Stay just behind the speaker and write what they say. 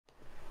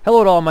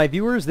Hello to all my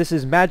viewers, this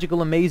is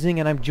Magicalamazing,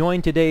 and I'm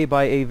joined today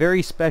by a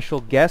very special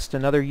guest,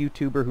 another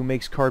YouTuber who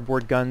makes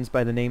cardboard guns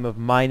by the name of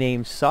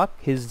Name Suc.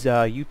 His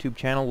YouTube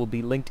channel will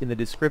be linked in the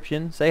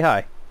description. Say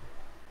hi.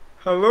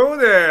 Hello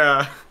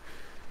there!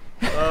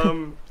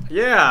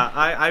 Yeah,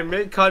 I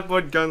make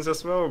cardboard guns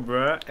as well,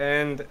 bruh.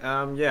 And,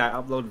 yeah,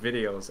 I upload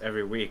videos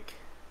every week.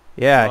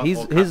 Yeah,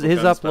 his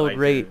upload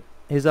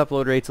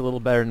rate's a little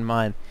better than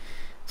mine.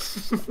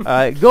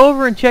 Go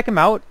over and check him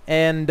out,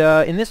 and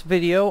in this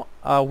video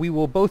we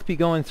will both be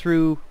going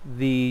through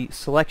the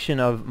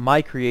selection of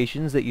my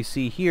creations that you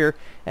see here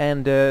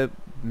and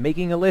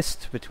making a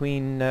list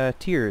between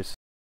tiers.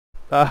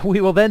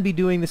 We will then be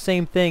doing the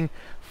same thing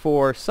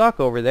for Suc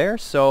over there,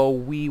 so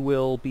we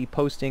will be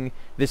posting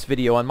this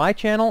video on my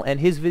channel and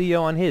his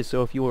video on his,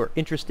 so if you are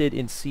interested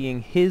in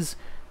seeing his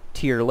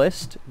tier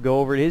list, go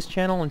over to his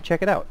channel and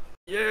check it out.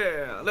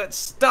 Yeah, let's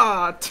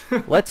start!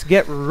 Let's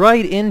get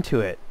right into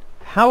it.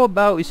 How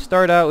about we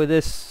start out with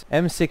this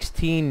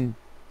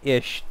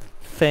M16-ish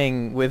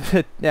thing with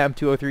a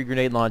M203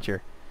 grenade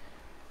launcher?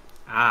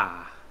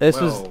 Yeah.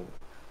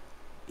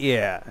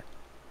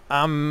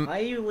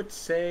 I would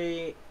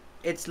say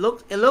it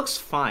looks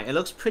fine. It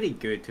looks pretty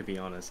good, to be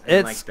honest.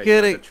 I like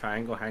the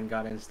triangle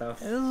handgun and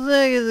stuff.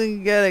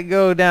 It's gotta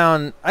go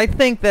down. I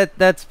think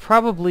that's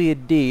probably a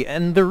D,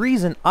 and the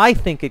reason I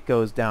think it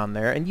goes down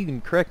there, and you can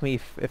correct me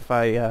if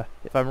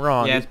I'm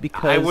wrong, is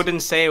because I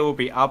wouldn't say it will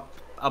be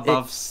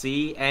above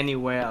C,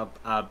 anywhere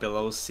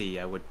below C.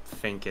 I would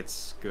think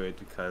it's good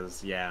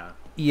because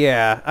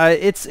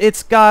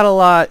it's got a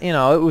lot, you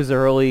know, it was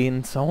early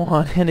and so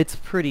on, and it's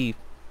pretty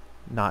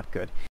not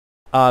good.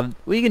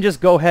 We can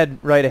just go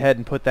right ahead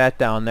and put that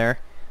down there.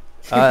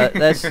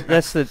 That's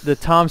the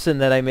Thompson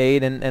that I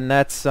made, and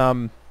that's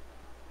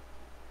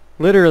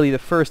literally the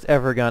first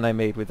ever gun I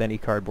made with any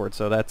cardboard,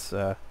 so that's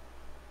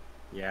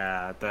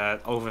yeah, the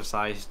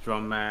oversized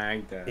drum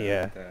mag,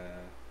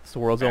 it's the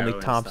world's only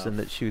Thompson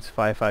that shoots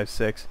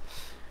 5.56.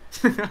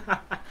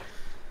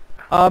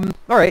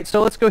 Alright,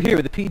 so let's go here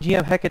with the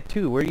PGM Heket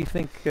 2. What do you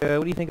think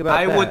about that?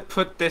 I would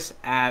put this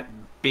at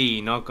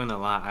B, not gonna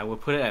lie. I would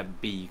put it at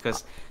B,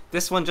 because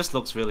this one just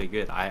looks really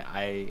good.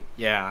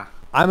 Yeah.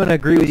 I'm gonna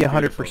agree with you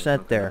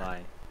 100% there.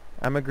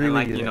 I'm agreeing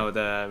with you. You know,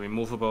 the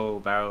removable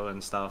barrel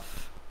and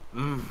stuff.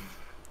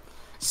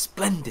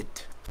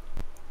 Splendid.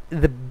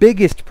 The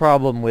biggest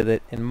problem with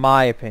it, in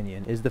my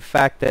opinion, is the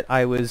fact that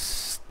I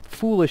was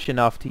foolish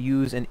enough to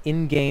use an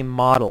in-game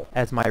model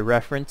as my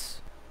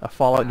reference, a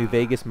Fallout New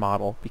Vegas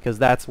model, because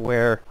that's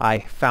where I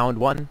found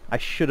one. I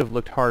should have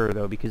looked harder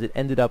though, because it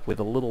ended up with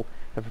the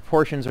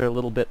proportions are a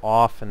little bit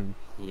off, and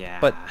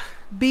but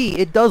B,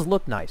 it does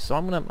look nice, so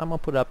I'm gonna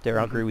put it up there.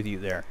 I'll agree with you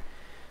there.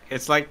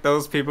 It's like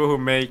those people who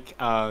make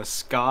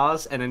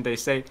scars, and then they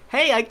say,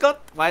 "Hey, I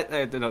got."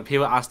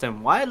 People ask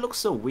them why it looks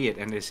so weird,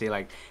 and they say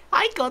like,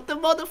 "I got the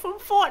model from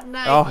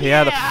Fortnite." Oh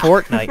yeah, the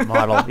Fortnite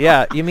model.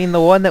 Yeah, you mean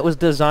the one that was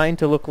designed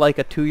to look like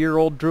a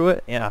 2-year-old drew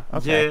it? Yeah.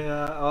 Okay.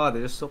 Yeah. Oh, they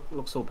just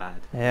look so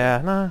bad.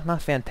 Yeah,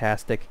 not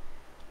fantastic.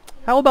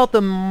 How about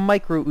the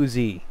Micro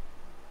Uzi?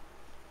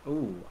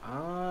 Ooh.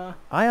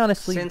 I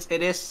honestly, since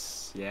it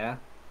is, I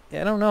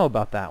don't know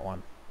about that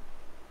one.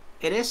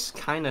 It is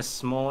kind of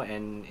small,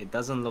 and it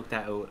doesn't look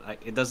like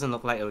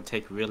it would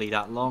take really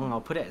that long. I'll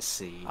put it at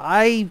C.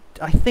 I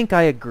think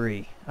I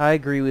agree. I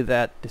agree with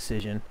that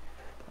decision.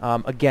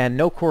 Again,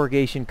 no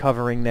corrugation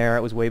covering there.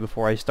 It was way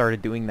before I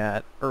started doing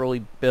that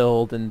early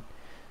build, and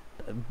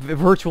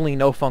virtually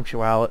no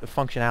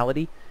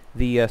functionality.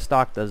 The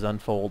stock does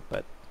unfold,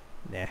 but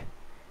nah.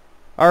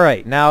 All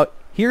right, now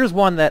here's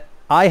one that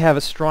I have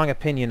a strong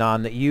opinion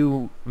on that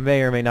you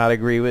may or may not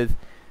agree with.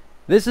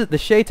 This is the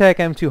Shaytek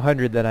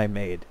M200 that I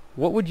made.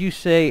 What would you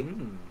say?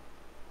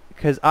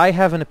 Because I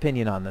have an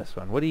opinion on this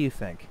one. What do you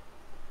think?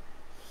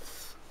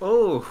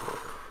 Oh,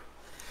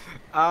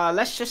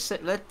 let's just say,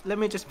 let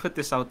me just put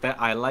this out there.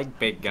 I like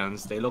big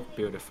guns. They look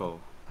beautiful.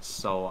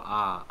 So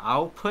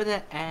I'll put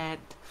it at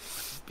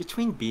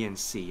between B and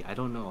C. I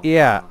don't know.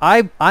 Yeah,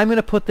 I'm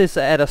gonna put this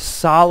at a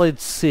solid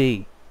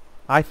C.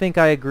 I think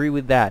I agree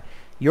with that.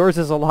 Yours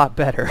is a lot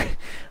better.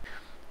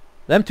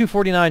 The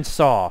M249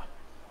 Saw.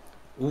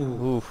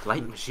 Ooh,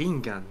 light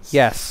machine guns.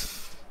 Yes.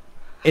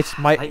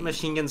 Light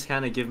machine guns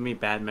kind of give me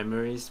bad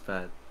memories,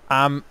 but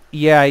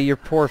yeah, your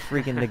poor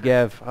freaking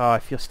Negev. Oh, I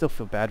still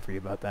feel bad for you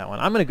about that one.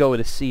 I'm gonna go with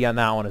a C on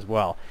that one as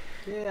well.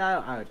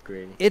 Yeah, I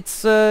agree.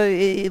 It's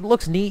it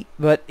looks neat,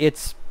 but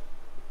it's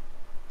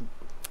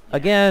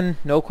again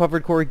no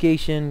covered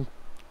corrugation,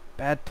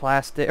 bad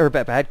plastic or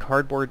bad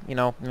cardboard. You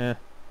know.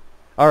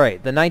 All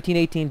right, the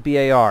 1918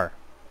 BAR.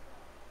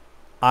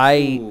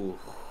 I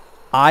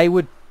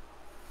would.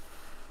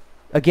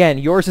 Again,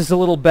 yours is a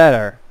little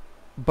better.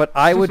 But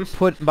I would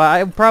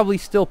I would probably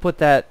still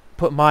put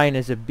mine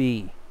as a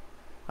B,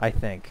 I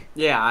think.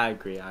 Yeah, I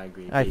agree.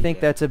 I think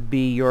that's a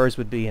B. Yours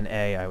would be an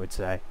A, I would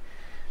say.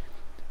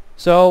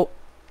 So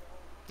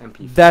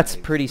that's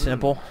pretty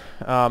simple.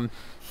 Not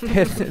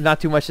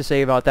too much to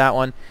say about that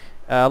one.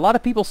 A lot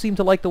of people seem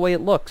to like the way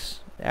it looks.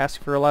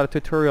 Ask for a lot of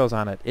tutorials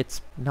on it.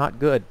 It's not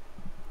good.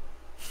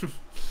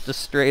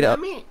 Just straight up.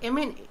 I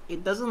mean,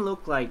 it doesn't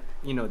look like,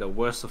 you know, the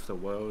worst of the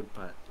world,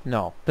 but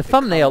no, the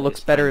thumbnail looks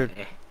better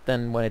kinda,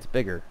 than when it's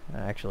bigger.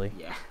 Actually,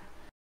 yeah.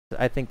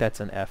 I think that's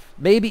an F.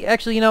 Maybe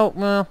actually, you know,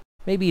 well,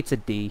 maybe it's a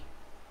D.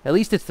 At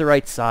least it's the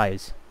right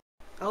size.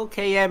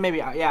 Okay, yeah, maybe.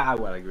 Yeah, I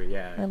will agree.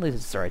 Yeah. At least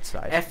it's the right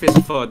size. F is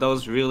for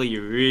those really,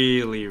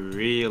 really,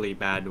 really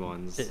bad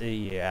ones.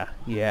 Yeah,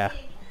 yeah.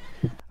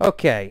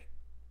 Okay,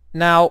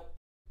 now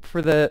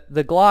for the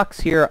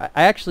Glocks here,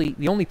 I actually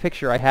the only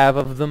picture I have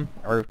of them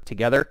are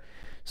together,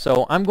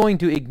 so I'm going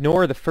to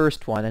ignore the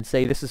first one and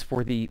say this is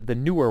for the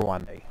newer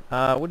one.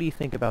 What do you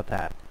think about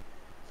that?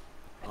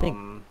 I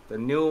think the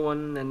new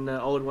one and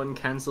the old one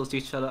cancels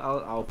each other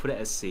out. I'll put it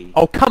as C.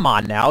 Oh, come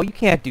on now, you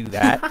can't do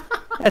that.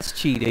 That's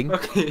cheating.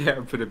 Okay, yeah,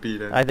 I'll put a B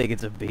then. I think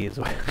it's a B as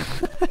well.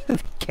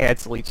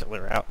 Cancel each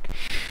other out.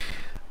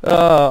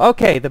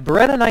 Okay, the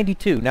Beretta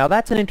 92. Now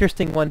that's an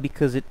interesting one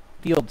because it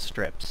field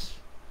strips.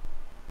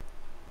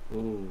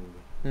 Ooh.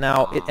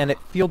 Now, it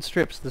field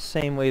strips the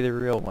same way the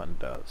real one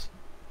does.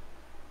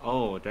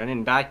 Oh, then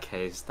in that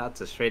case, that's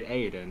a straight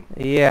A then.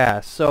 Yeah,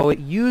 so it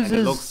uses...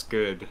 And it looks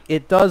good.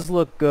 It does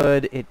look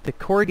good. The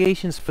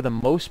corrugation's for the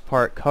most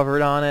part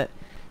covered on it,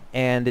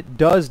 and it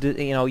does,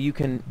 you know, you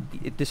can...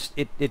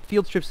 It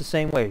field strips the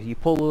same way. You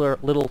pull a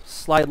little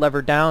slide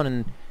lever down,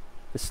 and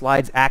the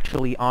slide's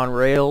actually on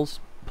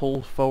rails,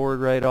 pulls forward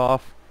right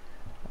off.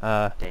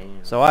 Damn.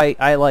 So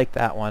I like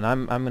that one.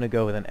 I'm going to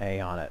go with an A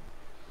on it.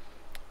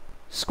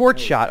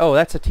 Scorch Shot. Oh,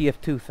 that's a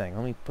TF2 thing.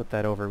 Let me put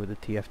that over with the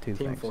TF2 thing.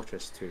 Team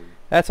Fortress 2.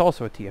 That's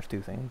also a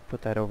TF2 thing.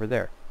 Put that over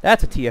there.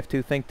 That's a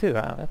TF2 thing too.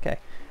 Okay.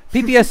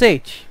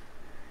 PPSH.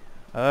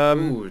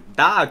 Ooh,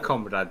 da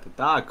comrade.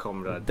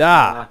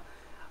 Da.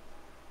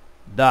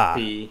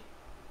 B.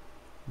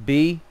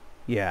 B.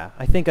 Yeah,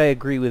 I think I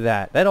agree with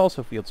that. That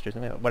also field strips.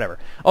 Whatever.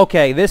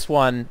 Okay, this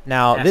one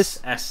now.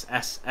 S.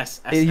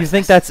 You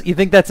think that's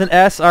an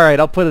S? All right,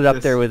 I'll put it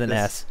up there with an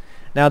S.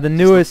 Now the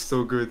newest.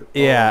 So good.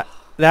 Yeah.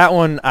 That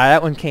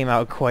one came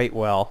out quite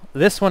well.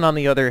 This one, on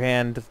the other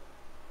hand,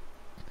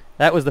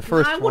 that was the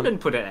first one. I wouldn't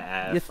put it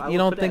at F. You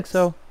don't think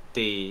so?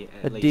 D.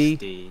 At least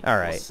D. All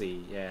right.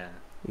 C. Yeah.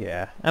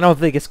 Yeah. I don't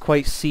think it's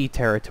quite C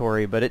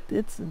territory, but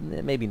it's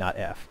maybe not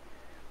F.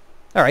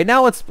 All right.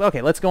 Now let's go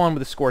on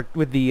with the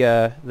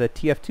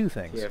TF2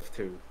 things.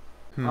 TF2.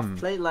 I've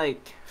played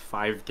like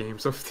 5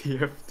 games of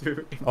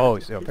TF2. Oh,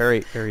 so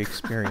very very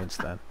experienced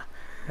then.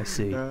 I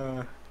see.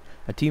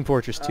 Team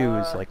Fortress 2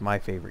 is like my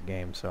favorite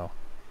game, so.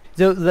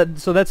 So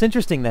that's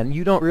interesting then.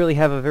 You don't really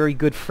have a very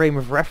good frame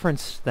of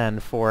reference then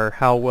for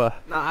how. No,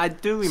 I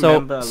do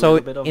remember a little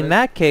bit of it. So in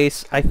that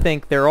case, I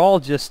think they're all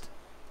just.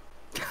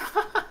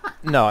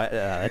 No,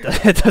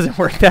 it doesn't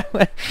work that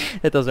way.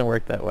 It doesn't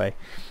work that way.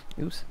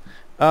 Oops.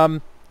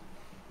 I'm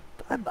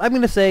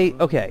gonna say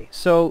okay.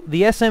 So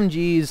the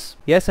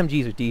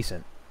SMGs are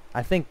decent.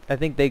 I think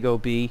they go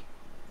B.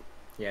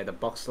 Yeah, the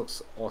box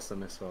looks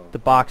awesome as well. The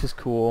box is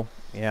cool.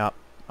 Yeah.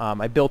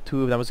 I built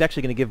 2 of them. I was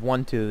actually going to give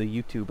one to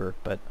the YouTuber,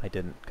 but I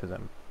didn't because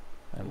I'm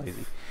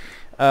lazy.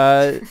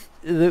 The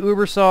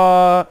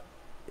Ubersaw,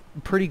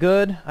 pretty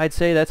good. I'd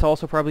say that's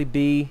also probably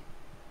B.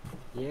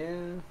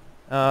 Yeah.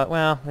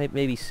 Well,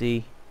 maybe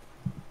C.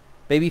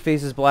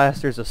 Babyface's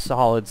Blaster's a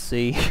solid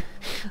C.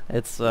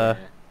 It's but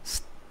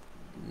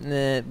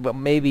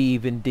maybe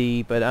even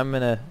D. But I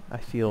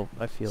feel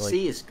like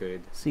C is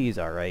good. C is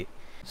all right.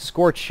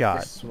 Scorch Shot.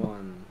 This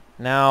one.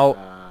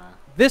 Now.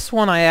 This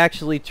one I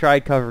actually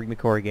tried covering the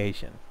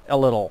corrugation a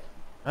little.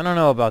 I don't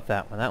know about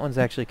that one. That one's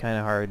actually kind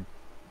of hard.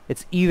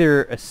 It's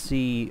either a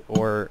C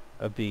or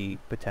a B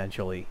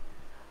potentially.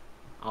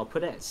 I'll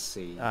put it at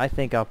C. I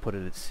think I'll put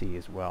it at C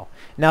as well.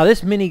 Now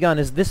this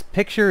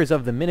picture is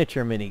of the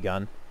miniature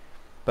minigun,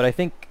 but I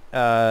think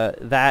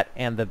that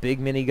and the big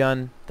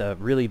minigun, the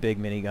really big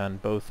minigun,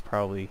 both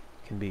probably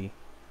can be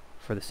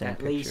for the same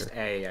picture. At least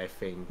A, I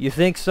think. You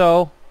think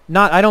so?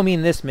 I don't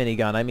mean this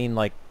minigun. I mean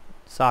like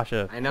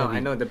Sasha. I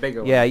know the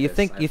bigger one. Yeah, you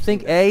think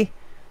A?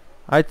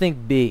 I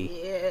think B.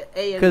 Yeah,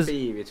 A and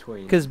B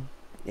between. Because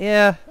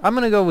yeah, I'm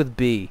gonna go with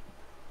B.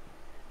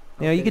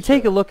 You know, you can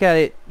take a look at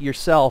it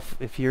yourself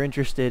if you're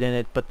interested in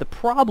it, but the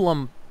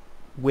problem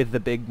with the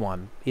big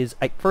one is,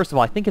 first of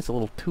all, I think it's a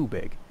little too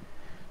big.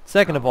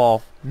 Second of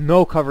all,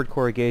 no covered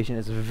corrugation.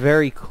 It's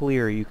very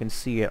clear. You can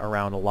see it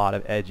around a lot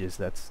of edges.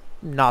 That's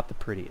not the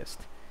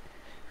prettiest.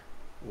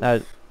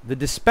 The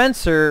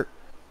dispenser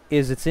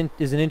is an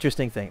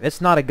interesting thing.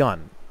 It's not a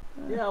gun.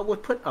 Yeah, I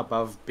would put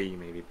above B,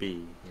 maybe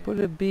B. Yeah.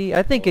 Put a B.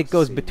 I think it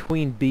goes C.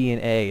 between B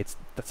and A.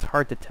 That's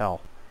hard to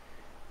tell.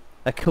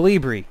 A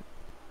Calibri.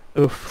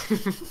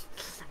 Oof.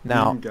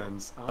 Now,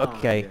 guns.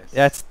 okay,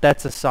 Yes.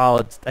 that's a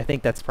solid. I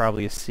think that's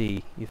probably a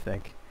C. You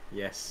think?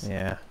 Yes.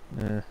 Yeah.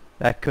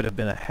 That could have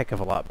been a heck of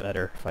a lot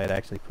better if I had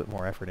actually put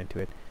more effort into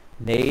it.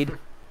 Nade.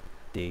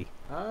 D.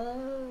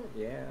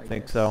 Yeah. I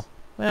think guess. so.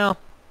 Well,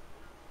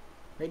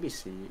 maybe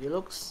C. It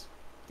looks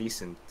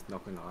decent,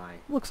 not gonna lie.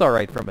 Looks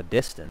alright from a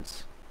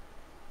distance.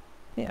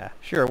 Yeah,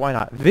 sure, why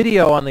not?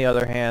 Video, on the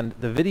other hand,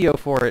 the video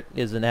for it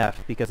is an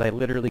F because I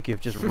literally give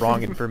just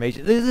wrong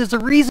information. There's a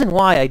reason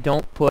why I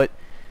don't put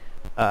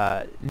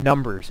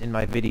numbers in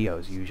my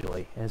videos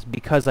usually. And it's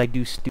because I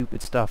do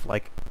stupid stuff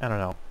like, I don't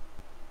know,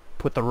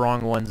 put the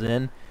wrong ones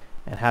in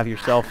and have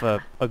yourself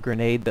a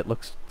grenade that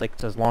looks like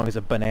it's as long as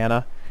a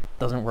banana.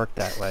 Doesn't work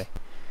that way.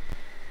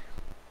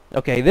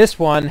 Okay, this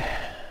one,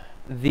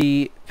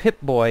 the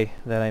Pip-Boy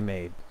that I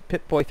made.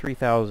 Pip-Boy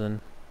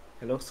 3000.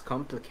 It looks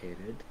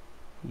complicated.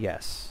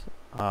 Yes.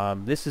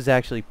 This is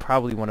actually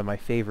probably one of my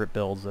favorite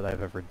builds that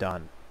I've ever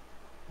done.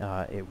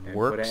 It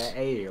works. Put an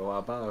A or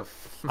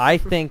above. I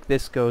think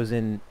this goes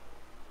in...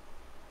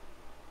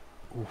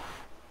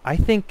 Oof. I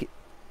think...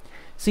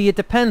 See, it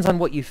depends on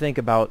what you think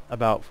about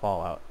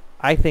Fallout.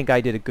 I think I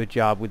did a good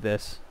job with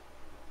this,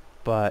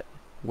 but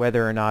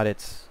whether or not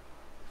it's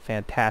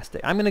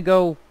fantastic, I'm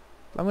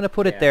gonna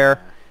put it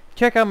there.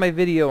 Check out my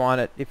video on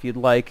it if you'd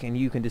like, and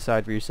you can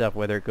decide for yourself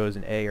whether it goes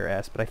in A or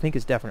S, but I think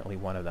it's definitely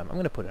one of them. I'm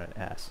gonna put it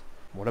in S.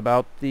 What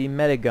about the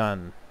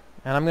Medigun?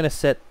 And I'm gonna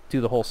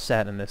do the whole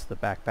set in this, the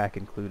backpack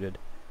included.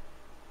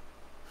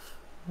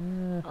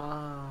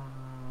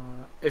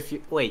 If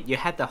you wait, you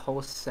had the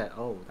whole set.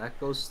 Oh, that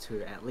goes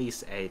to at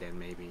least A then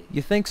maybe.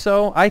 You think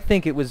so? I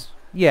think it was.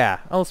 Yeah,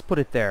 let's put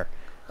it there.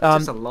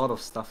 There's a lot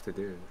of stuff to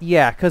do.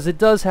 Yeah, because it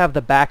does have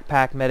the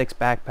backpack, medic's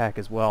backpack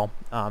as well.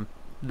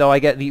 Though I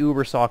get the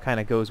Uber Saw kind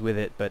of goes with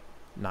it, but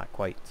not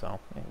quite. So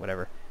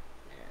whatever.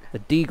 Yeah. The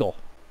Deagle.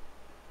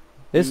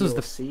 This B was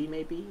the C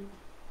maybe.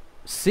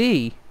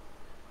 C.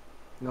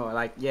 No,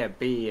 like yeah,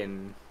 B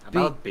and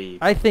about B.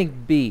 I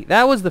think B.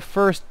 That was the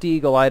first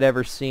Deagle I'd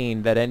ever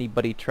seen that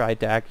anybody tried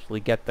to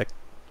actually get the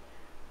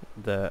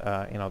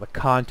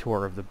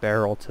contour of the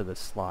barrel to the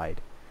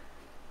slide.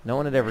 No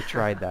one had ever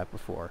tried that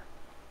before.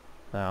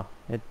 No,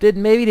 it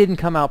maybe didn't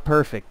come out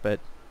perfect,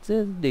 but it's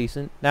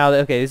decent. Now,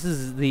 okay, this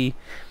is the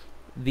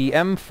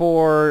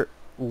M4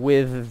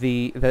 with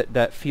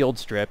that field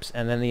strips,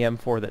 and then the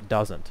M4 that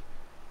doesn't.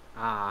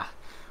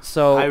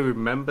 So I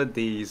remember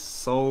these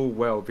so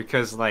well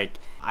because like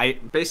I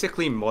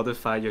basically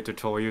modified your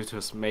tutorial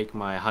to make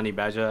my Honey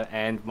Badger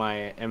and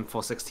my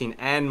M416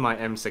 and my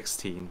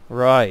M16.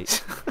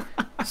 Right.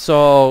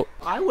 So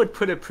I would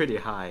put it pretty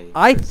high.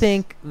 I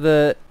think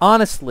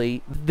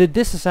honestly the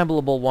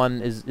disassemblable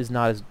one is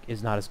not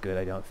as good.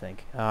 I don't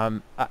think.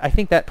 I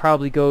think that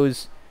probably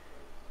goes.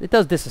 It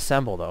does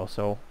disassemble though,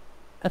 so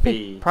I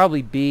think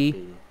probably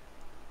B.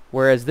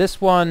 Whereas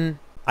this one,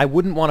 I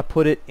wouldn't want to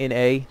put it in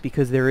A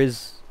because there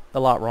is a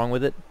lot wrong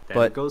with it. Then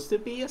but it goes to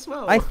B as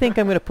well. I think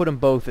I'm going to put them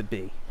both at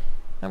B.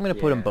 I'm going to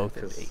put them both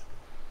at B.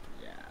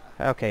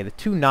 Yeah. Okay, the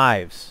two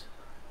knives.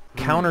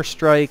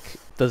 Counter-Strike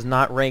does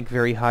not rank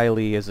very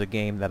highly as a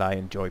game that I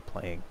enjoy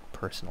playing,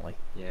 personally.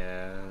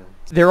 Yeah.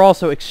 They're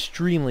also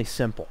extremely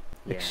simple.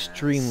 Yes.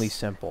 Extremely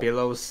simple.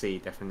 Below C,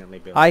 definitely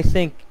below I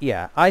C.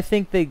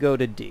 think they go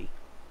to D.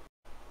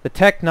 The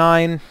Tech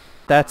 9,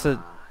 I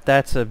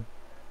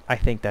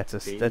think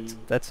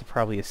that's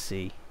probably a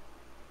C.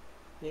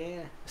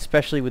 Yeah.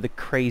 Especially with the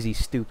crazy,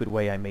 stupid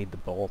way I made the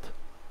bolt.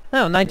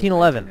 No,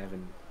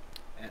 1911.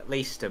 At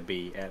least a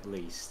B, at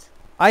least.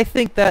 I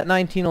think that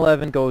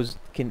 1911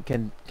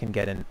 can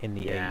get in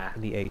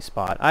the A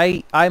spot.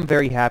 I'm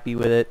very happy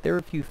with it. There are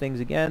a few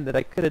things again that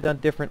I could have done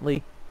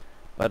differently,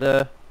 but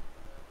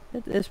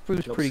it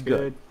proves pretty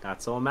good.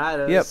 That's all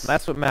matters. Yep,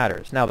 that's what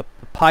matters. Now the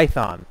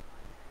Python.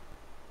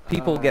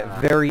 People get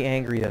very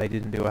angry that I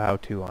didn't do a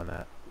how-to on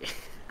that.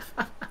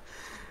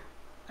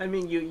 I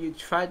mean, you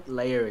tried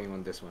layering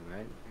on this one,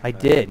 right? I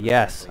did,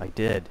 yes, I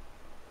did.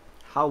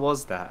 How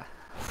was that?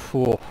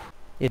 Whew.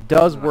 It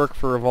does work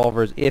for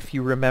revolvers if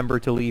you remember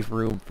to leave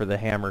room for the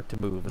hammer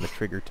to move and the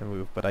trigger to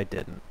move, but I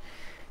didn't.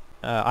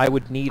 I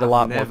would need a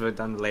lot more. I've never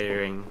done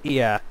layering.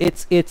 Yeah,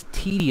 it's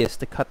tedious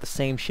to cut the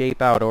same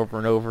shape out over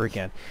and over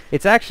again.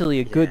 It's actually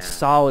a good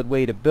solid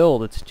way to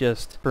build. It's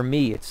just, for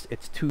me,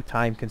 it's too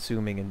time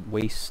consuming and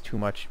wastes too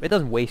much. It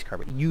doesn't waste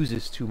cardboard, it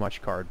uses too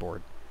much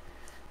cardboard.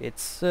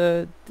 It's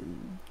I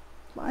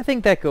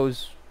think that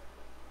goes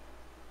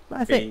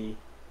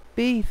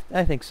B,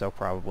 I think so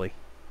probably.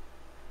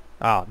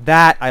 Oh,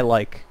 that I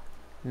like.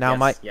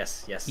 Now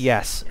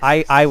yes.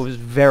 I was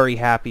very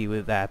happy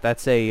with that.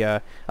 That's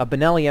a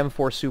Benelli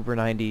M4 Super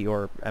 90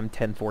 or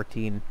M1014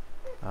 in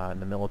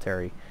the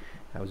military.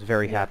 I was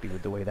very happy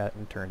with the way that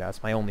one turned out.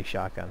 It's my only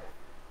shotgun.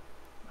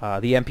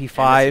 The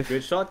MP5. It's a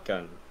good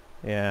shotgun.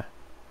 Yeah.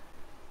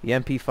 The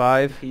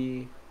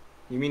MP5.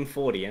 You mean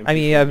 40? MP40. I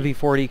mean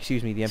MP40.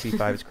 Excuse me. The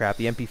MP5 is crap.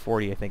 The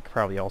MP40 I think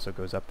probably also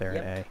goes up there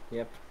in A.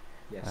 Yep.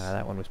 Yes.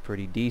 That one was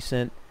pretty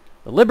decent.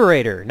 The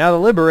Liberator. Now the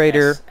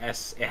Liberator.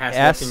 S. It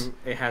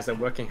has a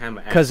working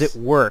hammer. Because it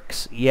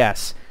works.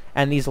 Yes.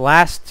 And these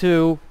last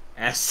two.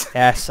 S.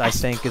 I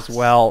think as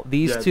well.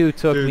 These two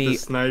took me. The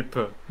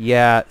sniper.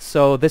 Yeah.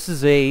 So this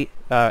is an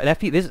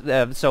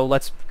FP. So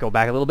let's go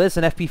back a little bit. It's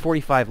an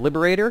FP45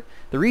 Liberator.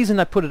 The reason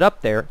I put it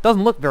up there, it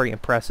doesn't look very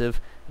impressive.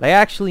 I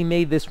actually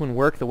made this one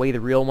work the way the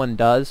real one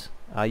does.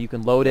 You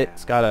can load it.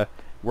 It's got a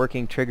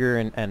working trigger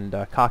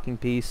and cocking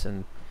piece,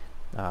 and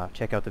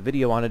check out the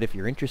video on it if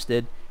you're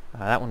interested.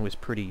 That one was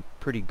pretty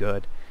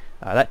good.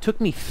 That took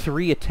me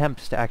 3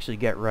 attempts to actually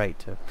get right,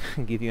 to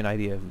give you an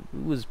idea.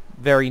 It was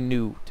very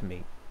new to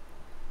me.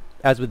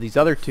 as with these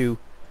other two.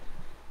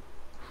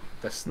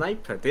 The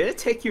sniper, did it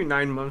take you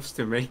 9 months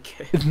to make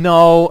it?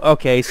 No,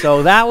 okay,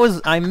 so that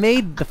was, I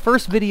made the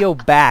first video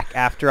back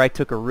after I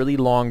took a really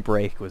long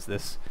break, was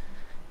this.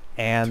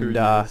 And, 2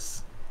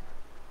 years.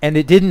 And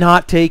it did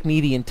not take me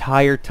the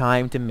entire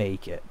time to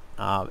make it.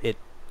 It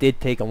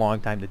did take a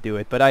long time to do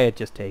it, but I had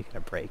just taken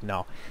a break.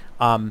 No.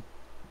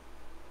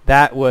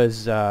 That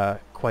was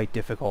quite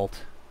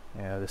difficult.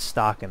 The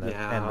stock and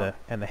the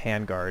and the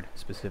handguard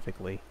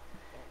specifically.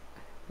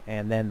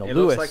 And then the it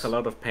Lewis. Looks like a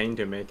lot of pain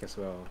to make as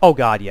well. Oh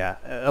god, yeah,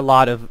 a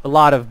lot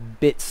of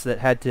bits that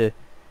had to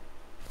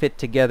fit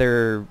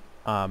together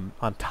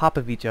on top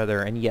of each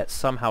other, and yet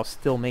somehow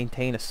still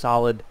maintain a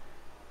solid.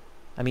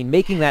 I mean,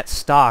 making that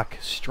stock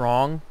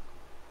strong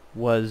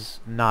was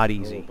not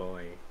easy. Oh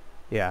boy.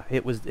 Yeah,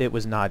 it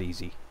was not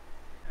easy.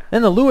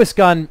 Then the Lewis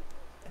gun,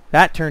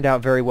 that turned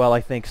out very well,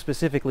 I think.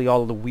 Specifically,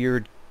 all of the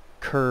weird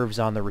curves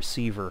on the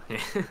receiver.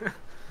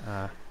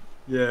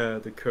 Yeah,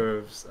 the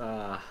curves.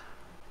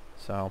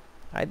 So,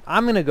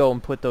 I'm going to go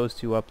and put those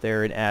two up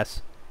there in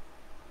S.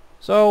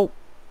 So,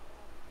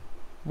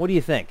 what do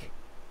you think?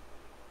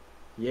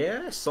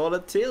 Yeah,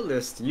 solid tier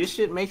list. You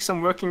should make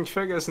some working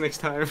triggers next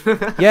time.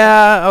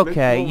 Yeah,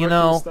 okay, you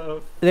know,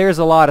 stuff. There's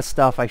a lot of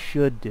stuff I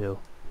should do.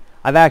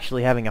 I'm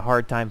actually having a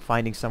hard time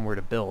finding somewhere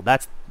to build.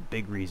 That's the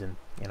big reason,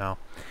 you know.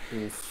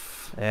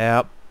 Oof.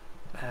 Yep.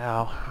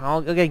 Well,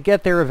 I'll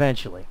get there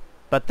eventually.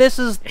 But this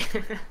is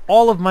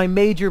all of my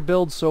major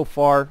builds so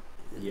far.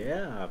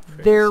 Yeah,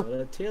 pretty They're,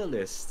 solid tier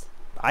list.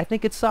 I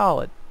think it's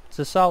solid. It's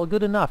a solid,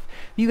 good enough.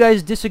 If you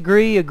guys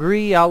disagree,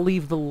 agree, I'll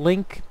leave the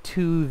link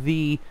to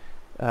the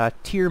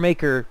tier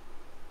maker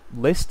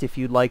list if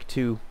you'd like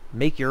to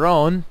make your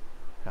own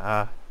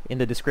in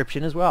the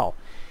description as well.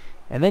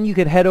 And then you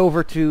can head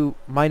over to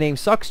My Name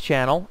Suc's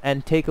channel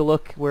and take a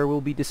look where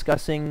we'll be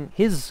discussing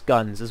his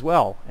guns as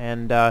well.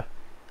 And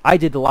I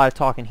did a lot of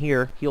talking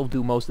here. He'll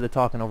do most of the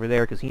talking over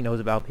there because he knows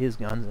about his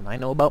guns and I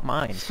know about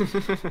mine.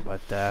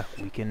 But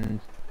we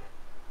can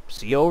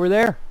see you over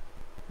there.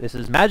 This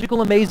is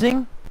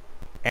Magicalamazing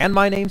and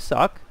My Name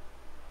Suc,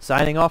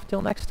 signing off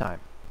till next time.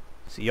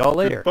 See y'all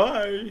later.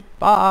 Bye.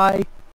 Bye.